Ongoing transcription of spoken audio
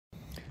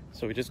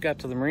So we just got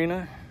to the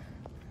marina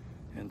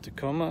in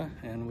Tacoma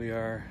and we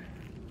are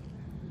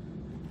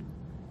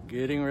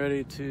getting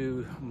ready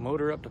to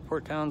motor up to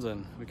Port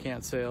Townsend. We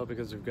can't sail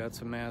because we've got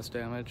some mast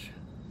damage.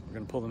 We're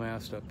gonna pull the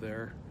mast up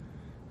there.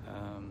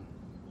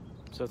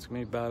 So it's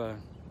gonna be about a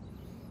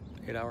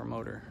 8-hour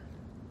motor.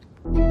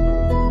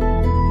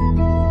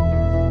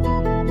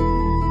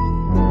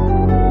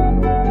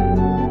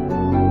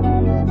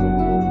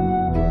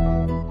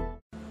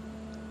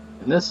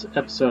 In this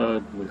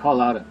episode, we haul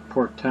out at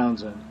Port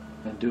Townsend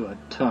and do a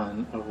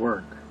ton of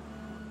work.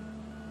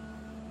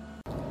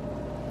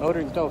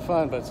 Motoring's no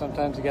fun, but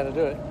sometimes you gotta do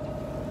it.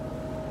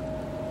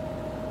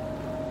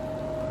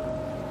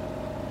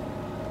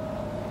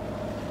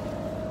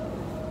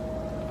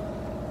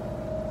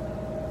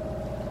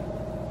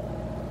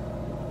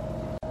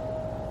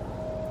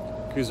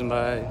 Cruising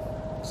by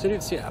City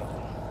of Seattle.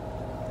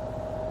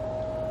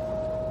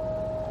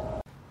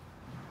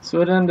 So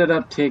it ended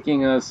up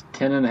taking us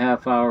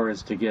 10.5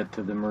 hours to get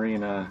to the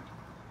marina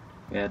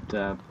at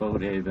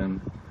Boathaven,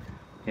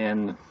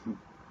 and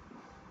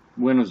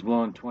wind was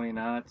blowing 20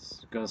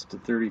 knots, gust to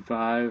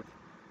 35,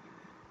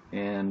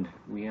 and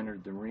we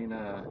entered the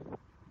marina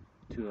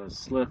to a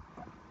slip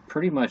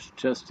pretty much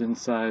just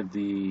inside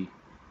the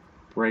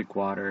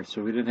breakwater,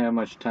 so we didn't have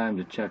much time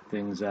to check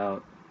things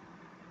out.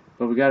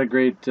 But we got a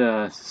great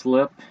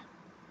slip,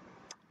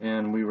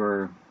 and we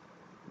were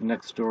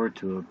next door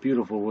to a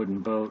beautiful wooden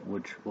boat,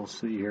 which we'll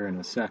see here in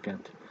a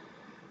second.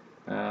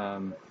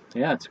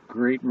 Yeah, it's a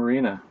great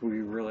marina.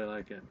 We really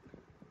like it.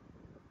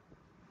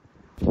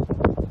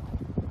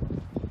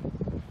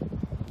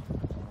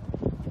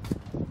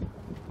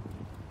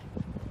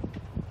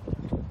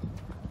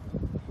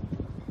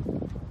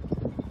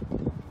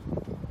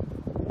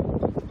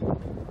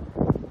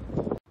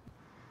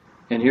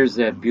 And here's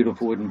that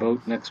beautiful wooden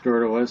boat next door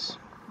to us.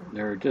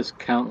 There are just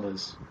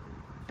countless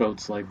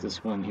boats like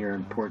this one here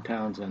in Port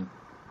Townsend.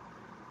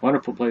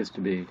 Wonderful place to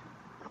be.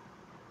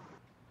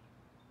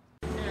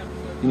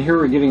 And here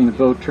we're getting the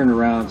boat turned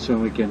around so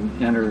we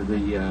can enter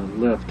the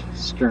lift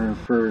stern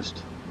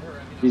first.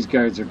 These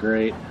guys are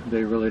great.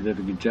 They really did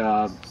a good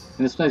job.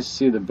 And it's nice to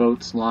see the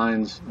boat's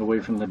lines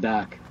away from the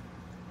dock.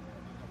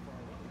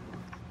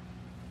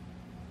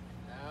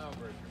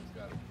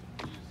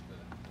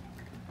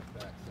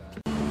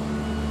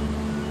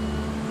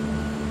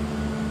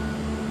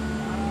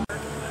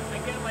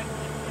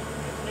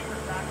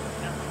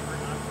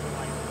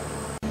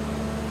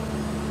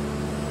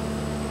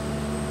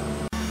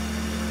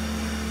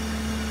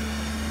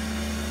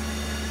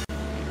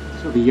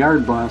 So the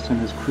yard boss and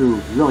his crew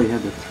really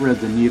had to thread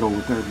the needle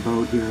with our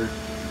boat here.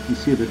 You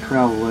see the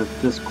travel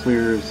lift just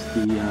clears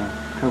the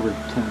covered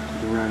tent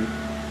to the right.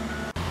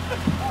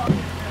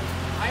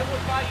 I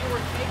thought you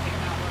were taking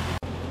that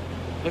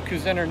one. Look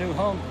who's in our new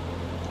home.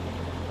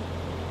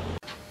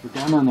 We're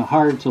down on the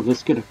hard, so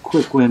let's get a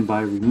quick win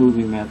by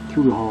removing that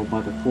through hull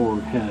by the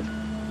forward head.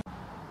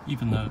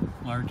 Even the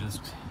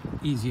largest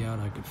easy out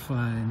I could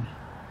find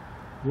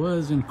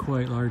wasn't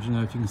quite large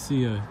enough. You can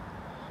see a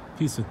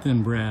piece of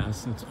thin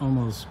brass that's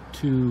almost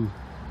two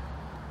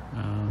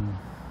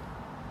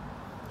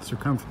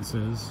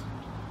circumferences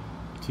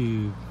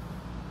to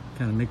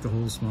kind of make the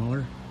hole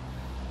smaller,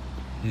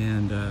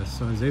 and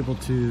so I was able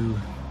to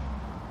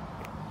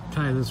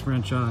tie this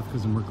wrench off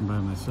because I'm working by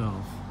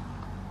myself.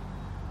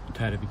 I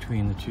tied it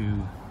between the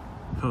two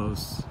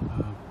posts,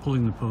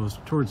 pulling the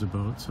post towards the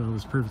boat, so it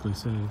was perfectly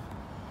safe,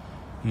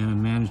 and I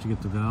managed to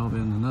get the valve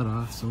and the nut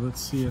off. So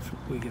let's see if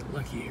we get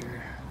lucky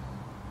here.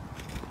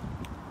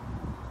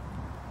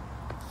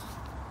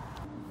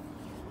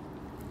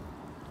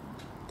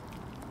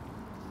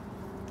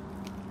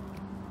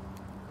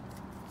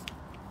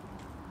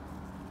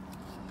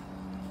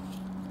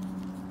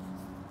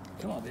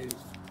 Come on, baby.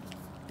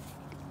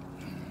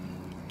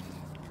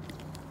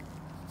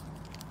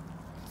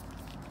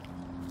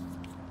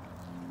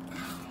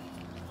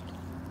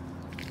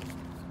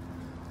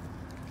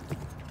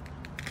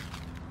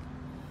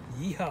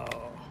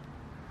 Yeehaw!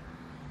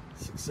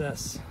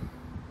 Success.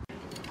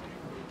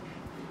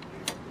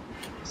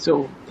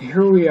 So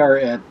here we are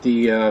at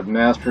the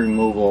mast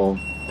removal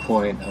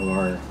point of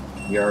our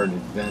yard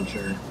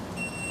adventure,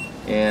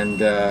 and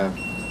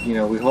you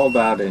know, we hauled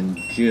out in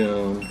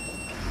June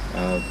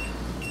of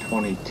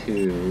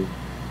 22,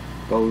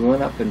 but we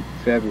went up in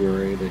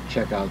February to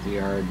check out the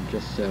yard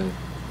just to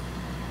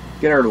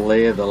get our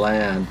lay of the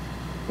land.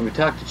 And we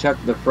talked to Chuck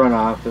at the front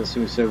office,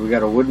 and we said we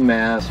got a wooden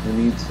mast, we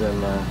need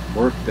some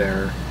work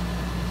there,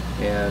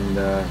 and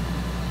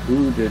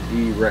who did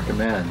he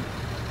recommend?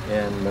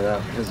 And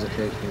without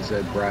hesitation he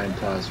said Brian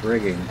Toss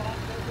Rigging,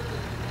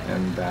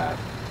 and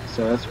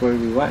so that's where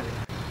we went.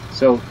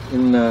 So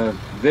in the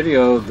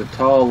video, the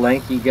tall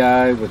lanky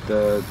guy with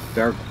the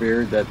dark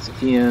beard, that's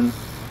Ian.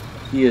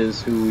 He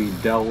is who we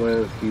dealt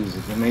with. He's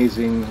an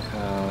amazing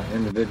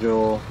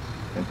individual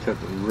and took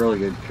really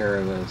good care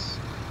of us.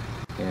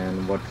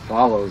 And what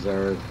follows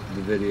are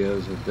the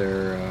videos of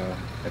their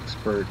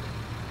expert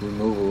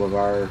removal of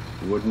our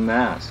wooden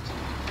mast.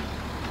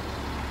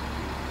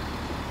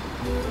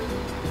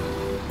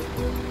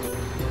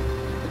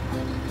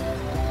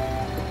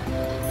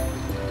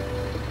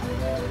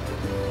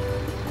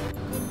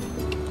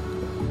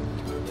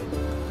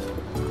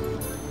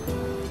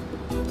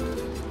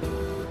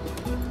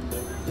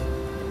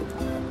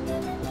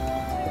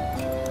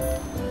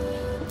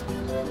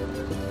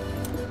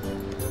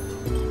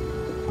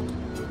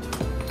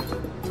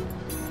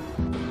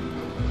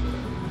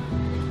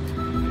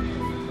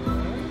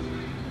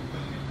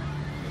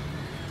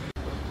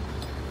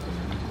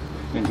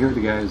 here the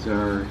guys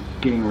are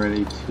getting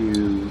ready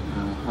to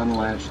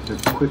unlatch the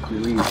quick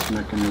release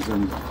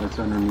mechanism that's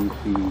underneath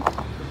the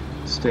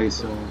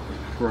staysail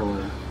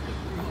furler.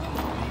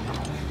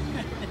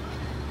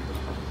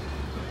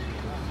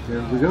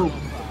 There we go. Up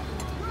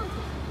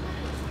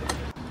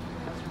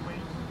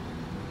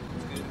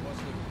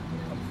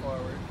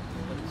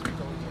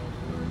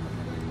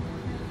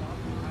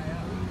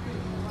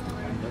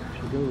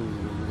she goes a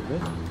little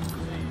bit.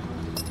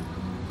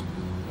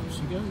 Up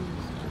she goes.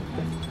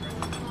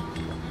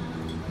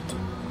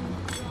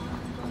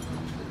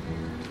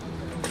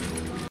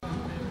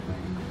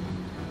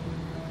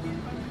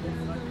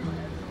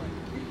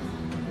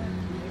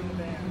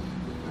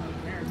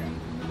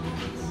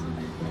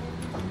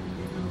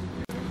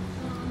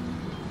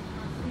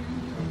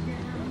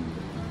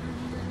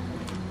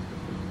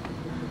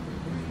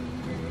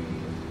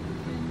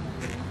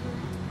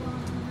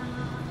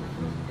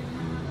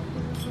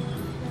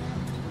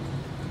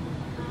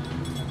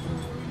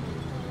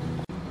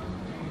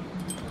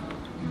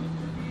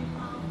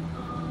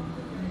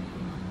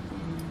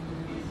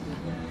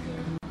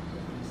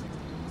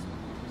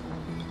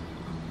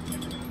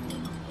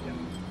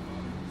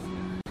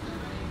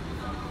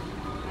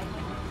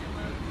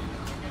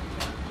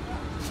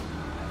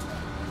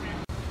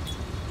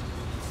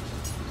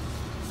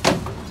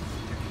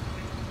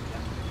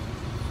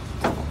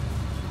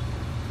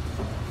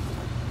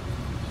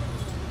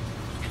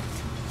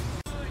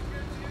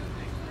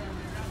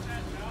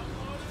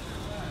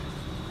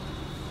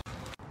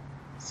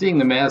 Seeing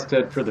the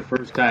masthead for the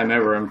first time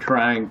ever, I'm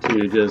trying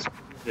to just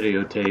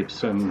videotape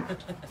some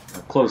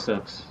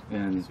close-ups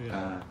and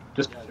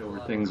just to show where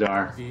things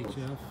are.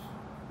 VHF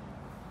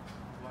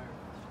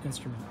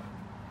instrument.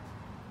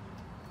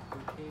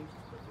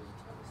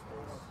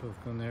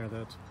 Both on there,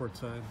 that's port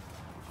side.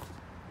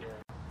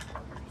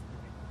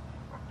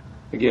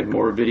 I get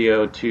more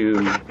video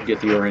to get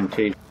the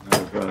orientation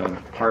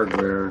of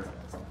hardware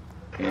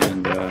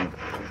and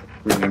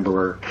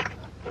remember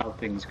how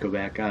things go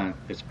back on.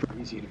 It's pretty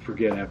easy to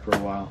forget after a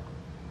while.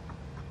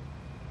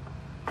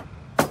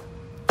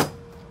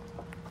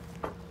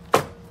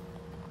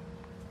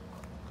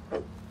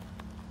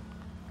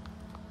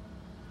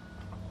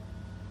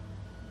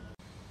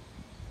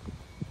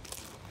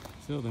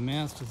 So the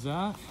mast is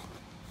off.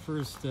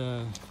 First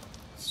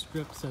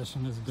strip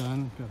session is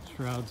done. Got the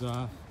shrouds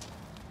off.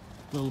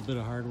 A little bit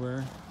of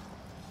hardware.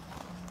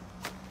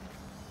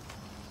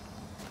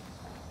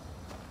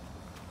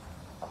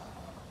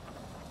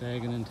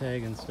 Bagging and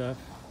tagging stuff.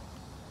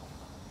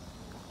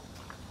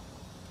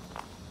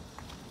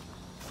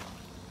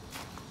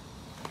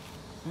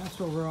 Mast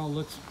overall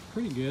looks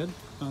pretty good.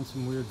 Found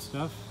some weird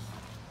stuff.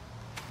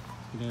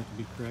 Gonna have to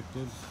be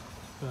corrected.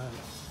 But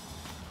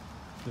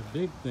the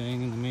big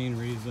thing and the main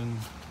reason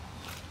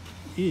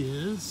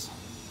is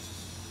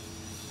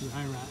the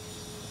IRAT.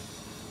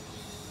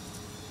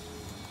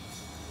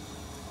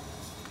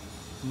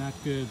 Not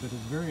good, but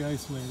it's very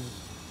isolated.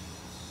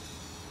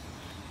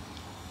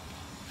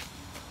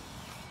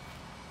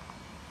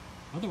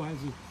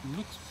 Otherwise, it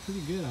looks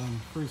pretty good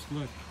on first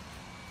look.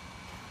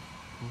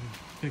 We'll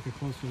take a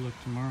closer look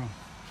tomorrow.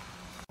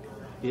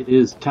 It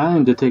is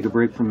time to take a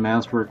break from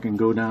mast work and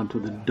go down to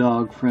the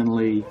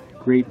dog-friendly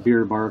great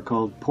beer bar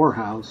called Port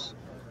House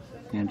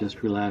and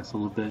just relax a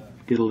little bit,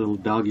 get a little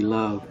doggy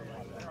love.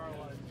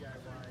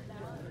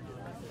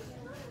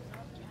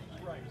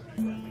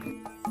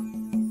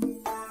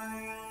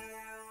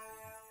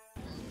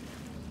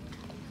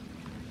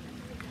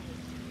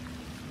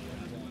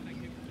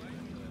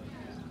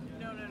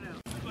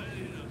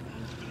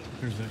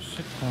 There's a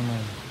shit ton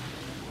of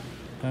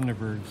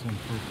Thunderbirds in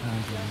Port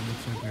Townsend.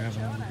 Looks like they're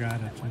having a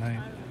regatta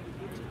tonight.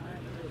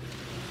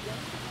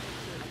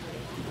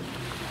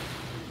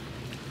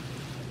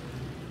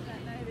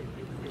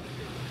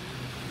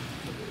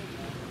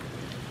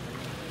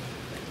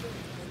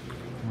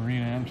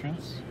 Marina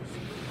entrance.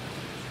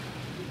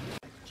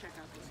 Check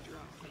out this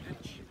drone. And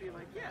she'd be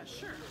like, yeah,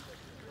 sure.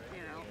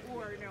 You know,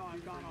 or no, I'm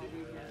gone all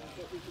weekend,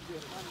 but we could do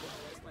it Monday.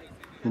 Like,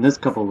 And this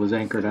couple was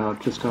anchored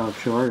out just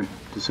offshore and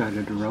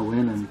decided to row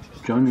in and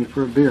join me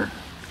for a beer.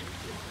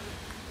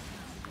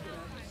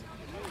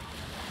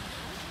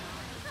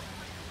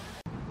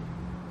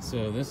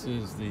 So this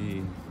is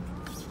the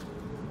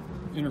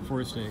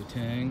interforestay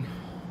tang.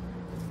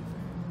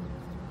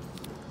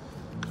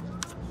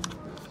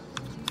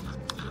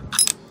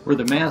 Where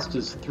the mast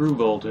is through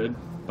bolted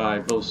by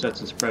both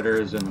sets of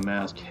spreaders and the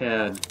mast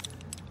head,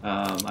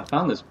 I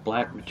found this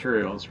black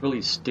material. It's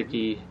really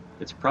sticky.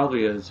 It's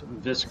probably as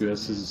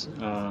viscous as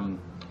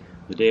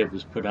the day it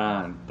was put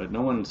on, but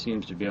no one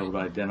seems to be able to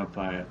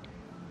identify it.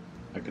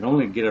 I can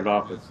only get it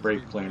off with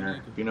brake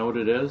cleaner. If you know what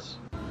it is,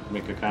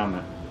 make a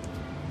comment.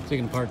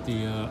 Taking apart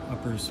the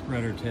upper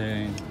spreader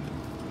tang.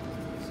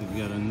 So you've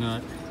got a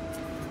nut,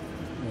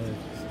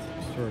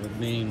 sort of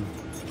main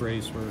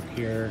bracework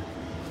here,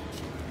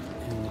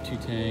 and the two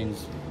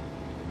tangs,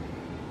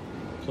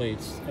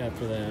 plates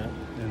after that,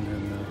 and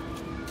then the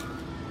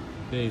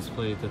base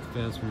plate that the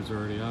fastener's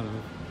already out of.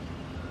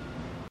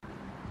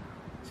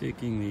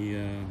 Taking the,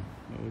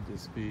 what would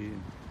this be,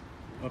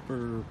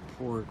 upper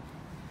port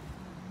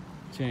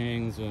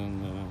tangs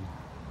and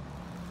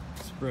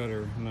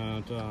spreader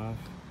mount off.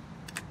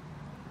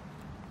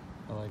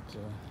 I like to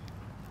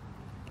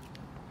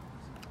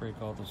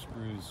break all the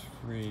screws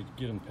free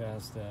to get them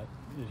past that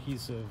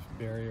adhesive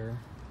barrier.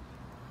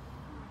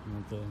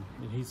 And if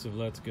the adhesive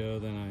lets go,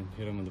 then I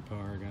hit them with the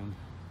power gun.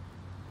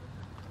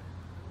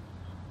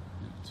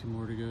 2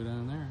 more to go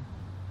down there.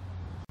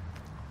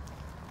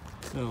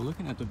 So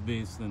looking at the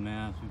base of the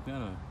mast, we've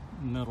got a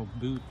metal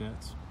boot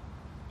that's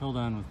held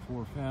on with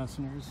 4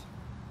 fasteners.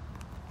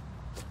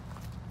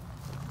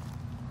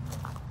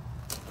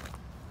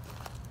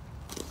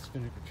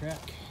 Spinnaker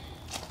track.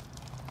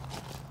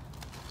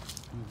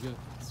 We've got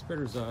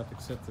spreaders off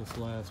except this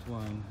last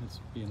one. It's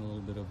being a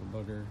little bit of a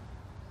bugger.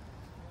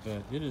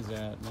 But it is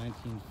at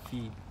 19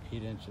 feet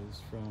 8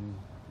 inches from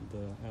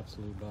the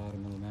absolute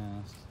bottom of the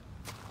mast.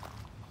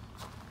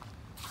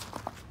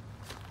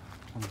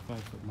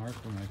 25-foot mark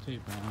for my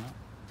tape on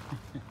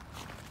it.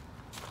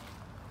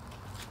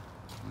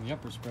 And the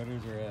upper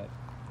spreaders are at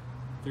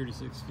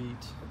 36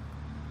 feet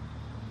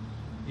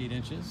 8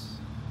 inches.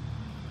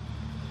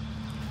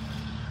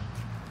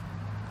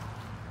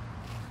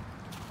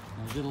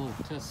 I did a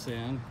little test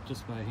sand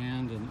just by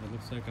hand, and it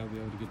looks like I'll be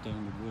able to get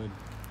down the wood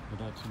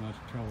without too much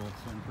trouble,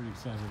 so I'm pretty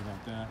excited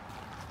about that.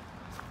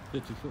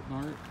 50-foot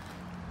mark.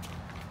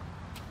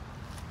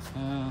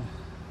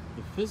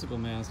 The physical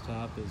mast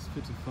top is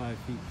 55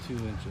 feet 2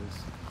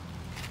 inches.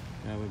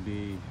 That would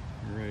be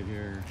right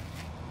here.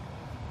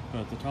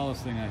 But the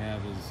tallest thing I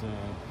have is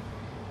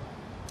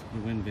the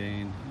wind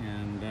vane,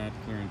 and that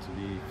clearance would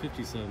be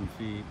 57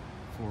 feet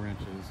 4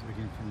 inches,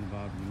 again from the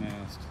bottom of the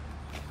mast.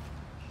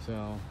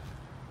 So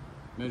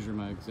measure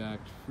my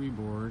exact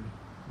freeboard,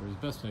 or as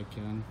best I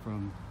can,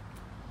 from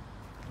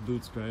the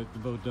boot stripe. The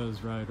boat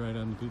does ride right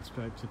on the boot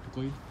stripe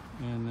typically,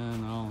 and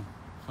then I'll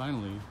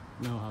finally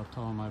know how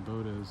tall my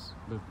boat is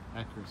with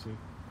accuracy.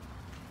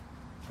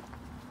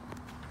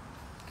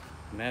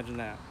 Imagine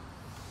that.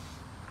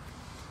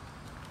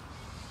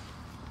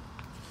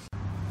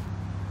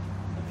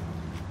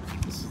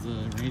 This is the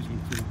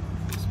arrangement for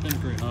the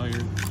spinnaker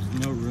halyard.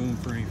 There's no room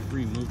for any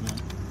free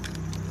movement.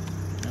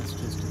 That's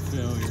just a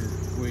failure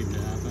waiting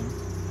to happen.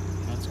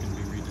 That's going to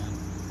be redone.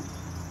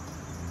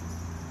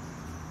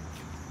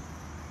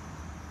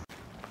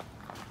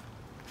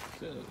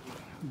 So,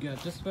 we've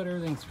got just about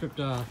everything stripped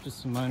off,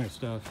 just some minor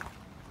stuff,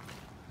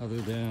 other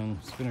than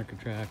spinnaker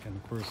track and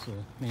of course the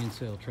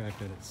mainsail track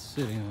that it's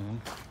sitting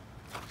on.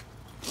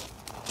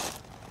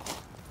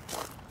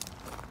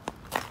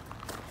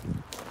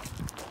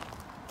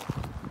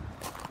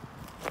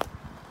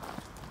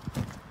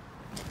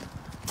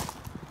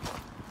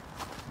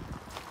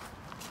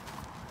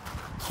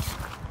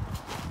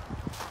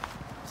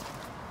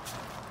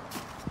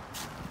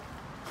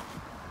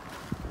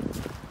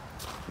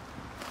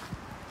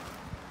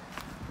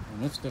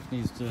 This stuff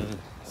needs to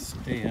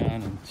stay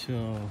on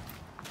until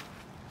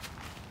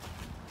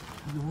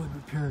the wood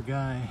repair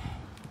guy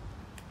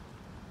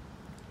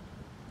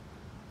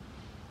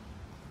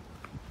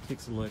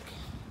takes a look,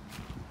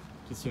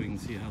 just so you can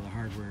see how the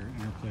hardware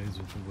interplays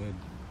with the wood.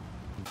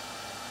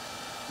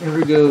 Here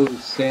we go,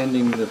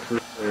 sanding the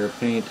first layer of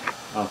paint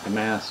off the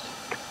mast.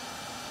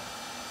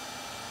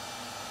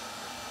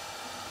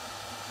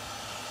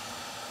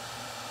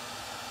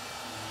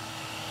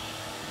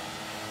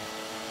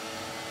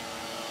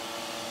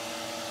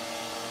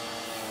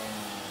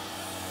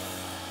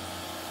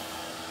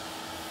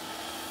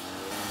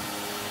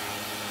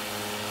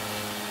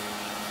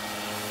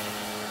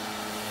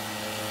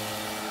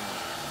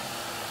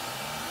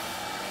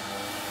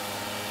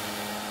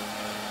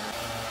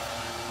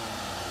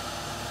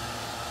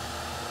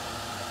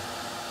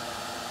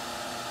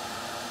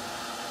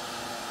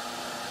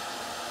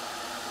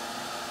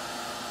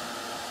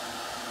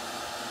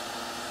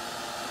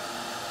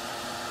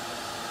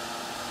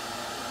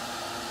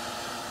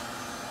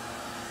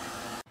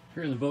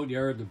 Here in the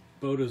boatyard, the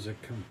boat is a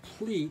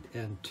complete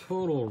and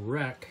total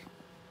wreck.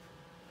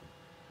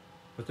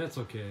 But that's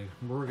okay.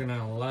 We're working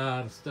on a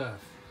lot of stuff.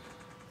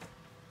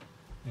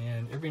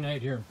 And every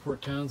night here in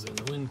Port Townsend,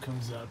 the wind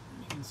comes up.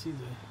 You can see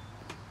the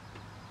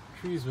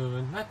trees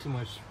moving. Not too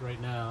much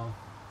right now,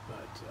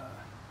 but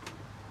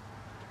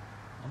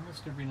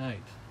almost every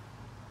night.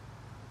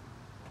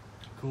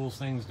 Cools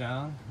things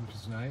down, which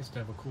is nice to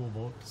have a cool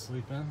boat to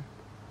sleep in.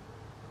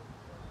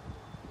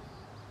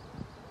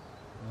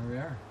 There we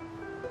are.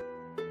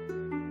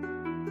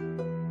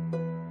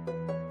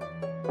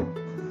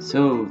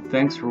 So,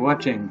 thanks for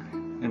watching.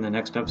 In the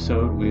next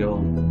episode,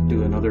 we'll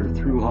do another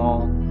through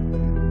haul,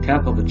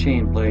 tackle the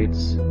chain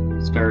plates,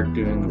 start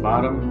doing the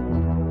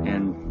bottom,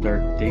 and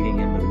start digging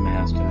into the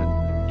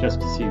masthead just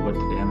to see what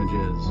the damage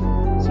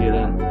is.